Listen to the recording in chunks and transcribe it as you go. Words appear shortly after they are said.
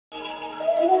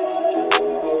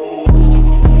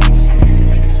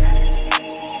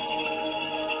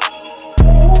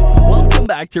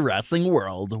back to Wrestling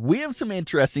World. We have some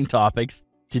interesting topics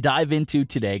to dive into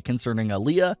today concerning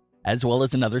Aalyah, as well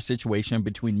as another situation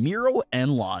between Miro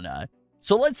and Lana.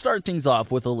 So let's start things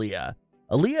off with Aalyah.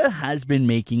 Aalyah has been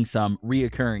making some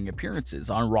reoccurring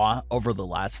appearances on Raw over the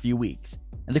last few weeks,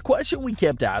 and the question we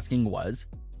kept asking was,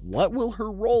 what will her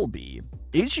role be?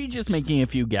 Is she just making a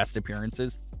few guest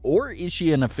appearances, or is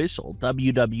she an official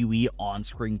WWE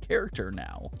on-screen character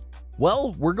now?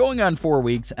 Well, we're going on 4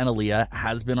 weeks and Aalyah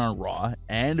has been on Raw,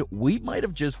 and we might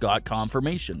have just got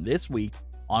confirmation this week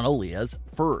on Aalyah's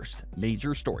first major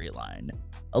storyline.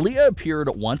 Aalyah appeared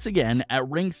once again at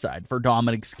ringside for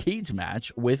Dominic's cage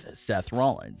match with Seth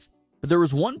Rollins. But there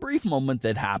was one brief moment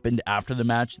that happened after the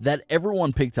match that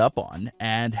everyone picked up on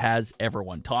and has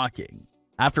everyone talking.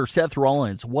 After Seth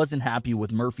Rollins wasn't happy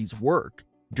with Murphy's work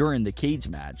during the cage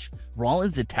match,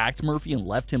 Rollins attacked Murphy and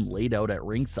left him laid out at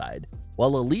ringside,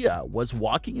 while Aalyah was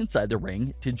walking inside the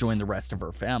ring to join the rest of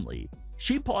her family.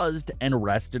 She paused and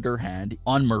rested her hand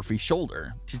on Murphy's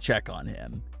shoulder to check on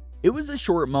him. It was a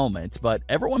short moment, but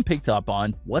everyone picked up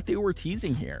on what they were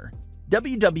teasing here.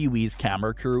 WWE's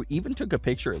camera crew even took a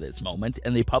picture of this moment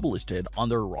and they published it on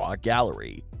their Raw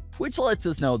gallery, which lets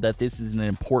us know that this is an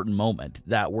important moment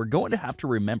that we're going to have to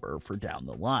remember for down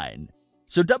the line.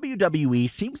 So WWE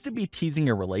seems to be teasing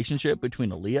a relationship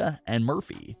between Aalyah and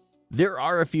Murphy. There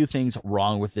are a few things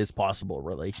wrong with this possible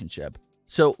relationship,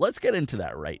 so let's get into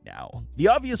that right now. The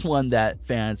obvious one that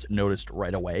fans noticed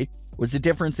right away was the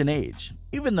difference in age.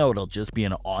 Even though it'll just be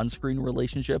an on-screen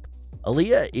relationship,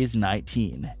 Aalyah is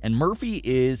 19 and Murphy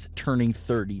is turning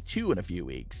 32 in a few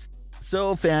weeks.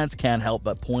 So fans can't help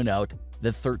but point out the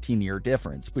 13-year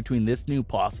difference between this new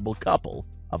possible couple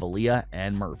of Aalyah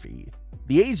and Murphy.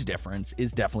 The age difference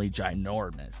is definitely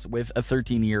ginormous with a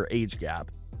 13-year age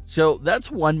gap. So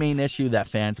that's one main issue that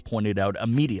fans pointed out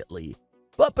immediately.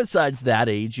 But besides that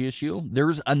age issue,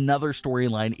 there's another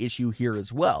storyline issue here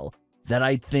as well that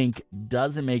I think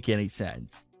doesn't make any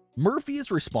sense. Murphy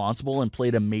is responsible and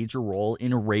played a major role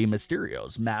in Rey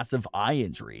Mysterio's massive eye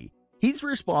injury. He's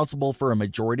responsible for a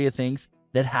majority of things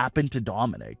that happened to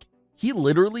Dominic. He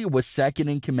literally was second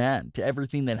in command to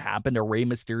everything that happened to Rey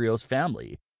Mysterio's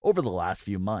family over the last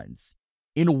few months.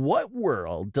 In what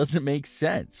world does it make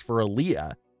sense for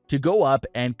Aalyah to go up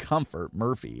and comfort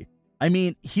Murphy? I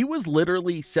mean, he was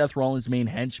literally Seth Rollins' main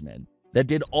henchman that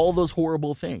did all those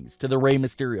horrible things to the Rey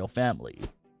Mysterio family.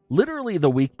 Literally the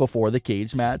week before the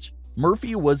cage match,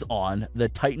 Murphy was on the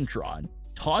Titantron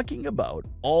talking about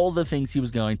all the things he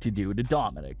was going to do to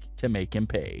Dominic to make him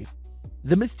pay.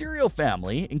 The Mysterio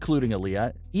family, including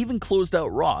Aalyah, even closed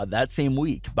out Raw that same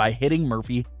week by hitting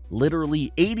Murphy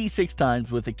literally 86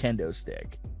 times with a kendo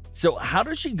stick. So how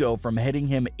does she go from hitting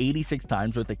him 86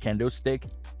 times with a kendo stick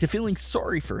to feeling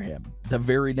sorry for him the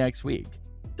very next week?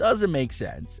 Doesn't make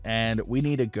sense, and we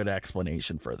need a good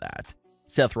explanation for that.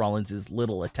 Seth Rollins'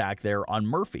 little attack there on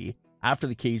Murphy after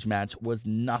the cage match was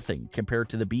nothing compared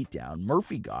to the beatdown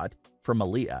Murphy got from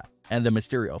Aalyah and the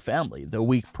Mysterio family the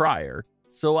week prior,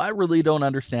 so I really don't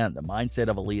understand the mindset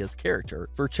of Aalyah's character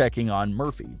for checking on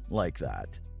Murphy like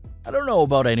that. I don't know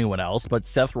about anyone else, but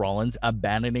Seth Rollins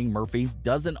abandoning Murphy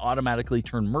doesn't automatically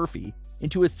turn Murphy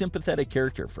into a sympathetic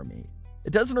character for me.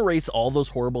 It doesn't erase all those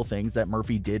horrible things that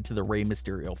Murphy did to the Rey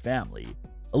Mysterio family.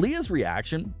 Aalyah's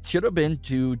reaction should have been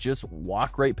to just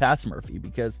walk right past Murphy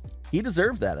because he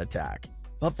deserved that attack.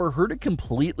 But for her to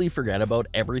completely forget about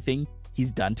everything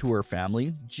he's done to her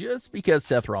family just because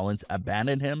Seth Rollins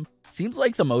abandoned him seems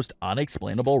like the most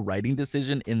unexplainable writing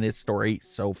decision in this story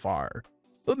so far.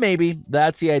 But maybe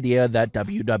that's the idea that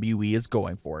WWE is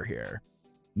going for here.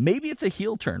 Maybe it's a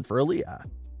heel turn for Aalyah.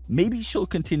 Maybe she'll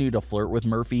continue to flirt with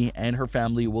Murphy and her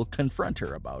family will confront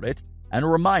her about it and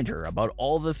remind her about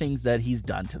all the things that he's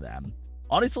done to them.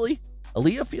 Honestly,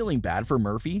 Aalyah feeling bad for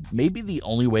Murphy may be the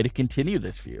only way to continue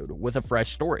this feud with a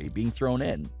fresh story being thrown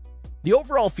in. The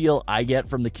overall feel I get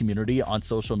from the community on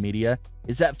social media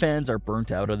is that fans are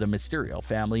burnt out of the Mysterio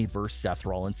family versus Seth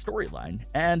Rollins storyline,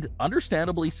 and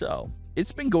understandably so.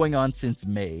 It's been going on since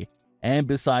May, and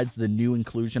besides the new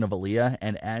inclusion of Aalyah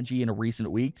and Angie in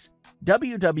recent weeks,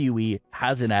 WWE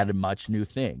hasn't added much new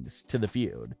things to the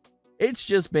feud. It's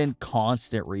just been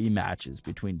constant rematches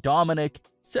between Dominic,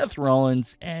 Seth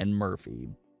Rollins, and Murphy.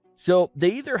 So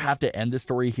they either have to end the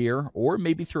story here or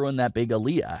maybe throw in that big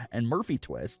Aalyah and Murphy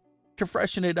twist to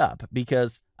freshen it up,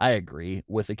 because I agree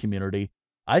with the community.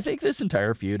 I think this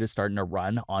entire feud is starting to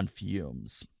run on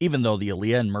fumes. Even though the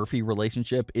Aalyah and Murphy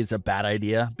relationship is a bad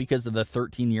idea because of the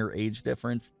 13-year age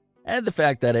difference and the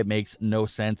fact that it makes no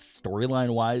sense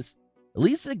storyline-wise, at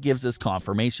least it gives us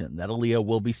confirmation that Aalyah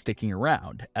will be sticking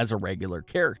around as a regular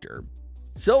character.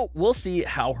 So we'll see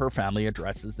how her family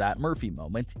addresses that Murphy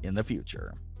moment in the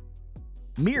future.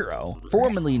 Miro,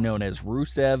 formerly known as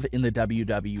Rusev in the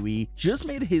WWE, just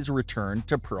made his return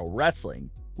to pro wrestling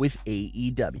with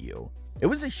AEW. It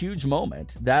was a huge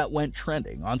moment that went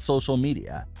trending on social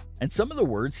media, and some of the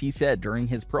words he said during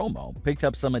his promo picked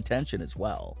up some attention as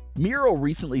well. Miro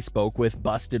recently spoke with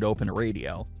Busted Open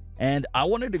Radio, and I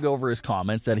wanted to go over his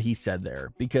comments that he said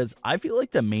there because I feel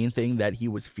like the main thing that he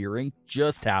was fearing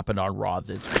just happened on Raw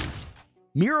this week.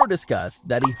 Miro discussed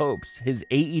that he hopes his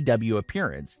AEW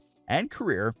appearance and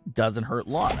career doesn't hurt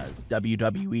Lana's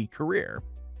WWE career,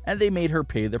 and they made her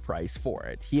pay the price for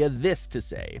it. He had this to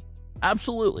say: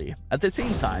 "Absolutely. At the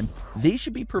same time, they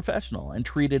should be professional and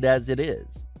treat it as it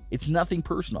is. It's nothing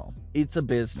personal. It's a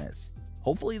business.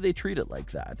 Hopefully they treat it like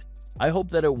that. I hope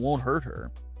that it won't hurt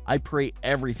her. I pray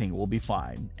everything will be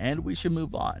fine, and we should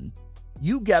move on."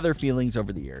 You gather feelings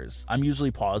over the years. I'm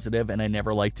usually positive, and I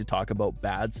never like to talk about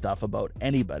bad stuff about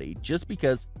anybody just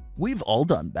because we've all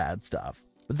done bad stuff.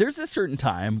 But there's a certain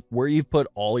time where you've put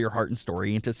all your heart and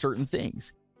story into certain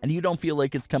things, and you don't feel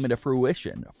like it's coming to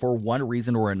fruition for one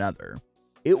reason or another.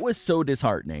 It was so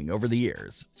disheartening over the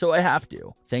years, so I have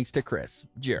to, thanks to Chris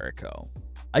Jericho.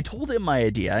 I told him my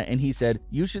idea, and he said,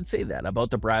 "You should say that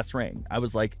about the brass ring." I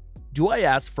was like, "Do I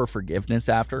ask for forgiveness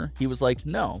after?" He was like,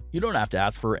 "No, you don't have to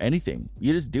ask for anything.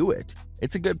 You just do it.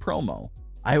 It's a good promo."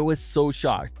 I was so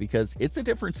shocked because it's a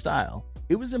different style.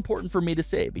 It was important for me to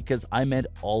say because I meant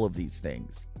all of these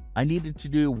things. I needed to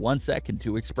do 1 second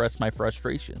to express my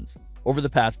frustrations over the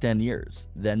past 10 years,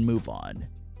 then move on.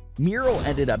 Miro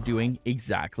ended up doing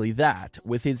exactly that,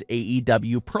 with his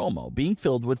AEW promo being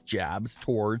filled with jabs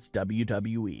towards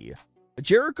WWE.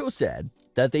 Jericho said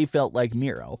that they felt like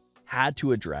Miro had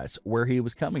to address where he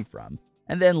was coming from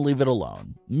and then leave it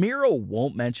alone. Miro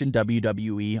won't mention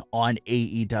WWE on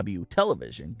AEW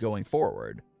television going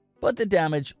forward, but the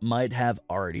damage might have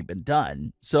already been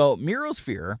done. So Miro's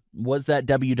fear was that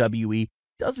WWE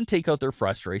doesn't take out their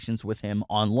frustrations with him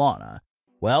on Lana.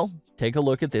 Well, take a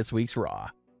look at this week's Raw.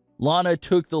 Lana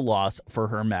took the loss for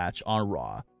her match on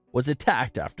Raw, was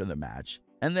attacked after the match,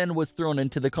 and then was thrown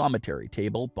into the commentary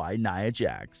table by Nia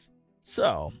Jax.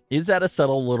 So, is that a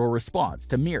subtle little response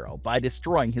to Miro by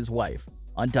destroying his wife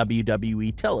on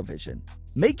WWE television,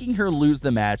 making her lose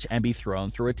the match and be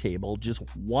thrown through a table just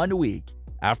 1 week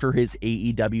after his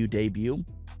AEW debut?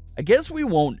 I guess we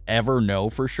won't ever know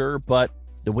for sure, but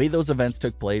the way those events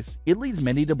took place, it leads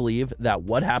many to believe that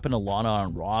what happened to Lana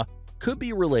on Raw could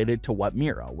be related to what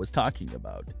Miro was talking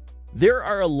about. There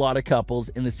are a lot of couples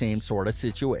in the same sort of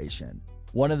situation.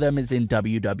 One of them is in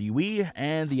WWE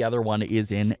and the other one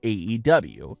is in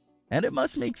AEW, and it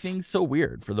must make things so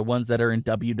weird for the ones that are in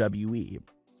WWE.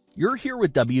 You're here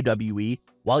with WWE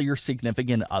while your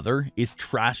significant other is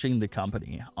trashing the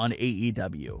company on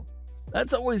AEW.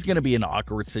 That's always going to be an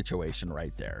awkward situation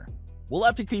right there. We'll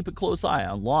have to keep a close eye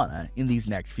on Lana in these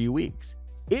next few weeks.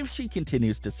 If she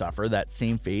continues to suffer that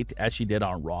same fate as she did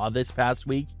on Raw this past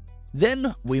week,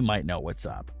 then we might know what's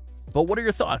up. But what are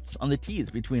your thoughts on the tease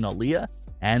between Aalyah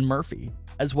and Murphy,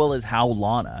 as well as how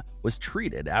Lana was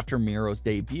treated after Miro's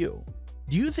debut?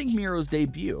 Do you think Miro's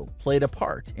debut played a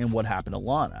part in what happened to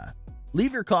Lana?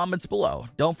 Leave your comments below.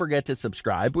 Don't forget to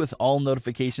subscribe with all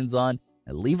notifications on,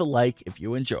 and leave a like if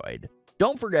you enjoyed.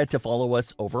 Don't forget to follow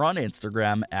us over on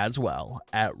Instagram as well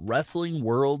at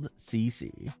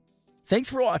WrestlingWorldCC. Thanks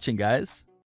for watching, guys.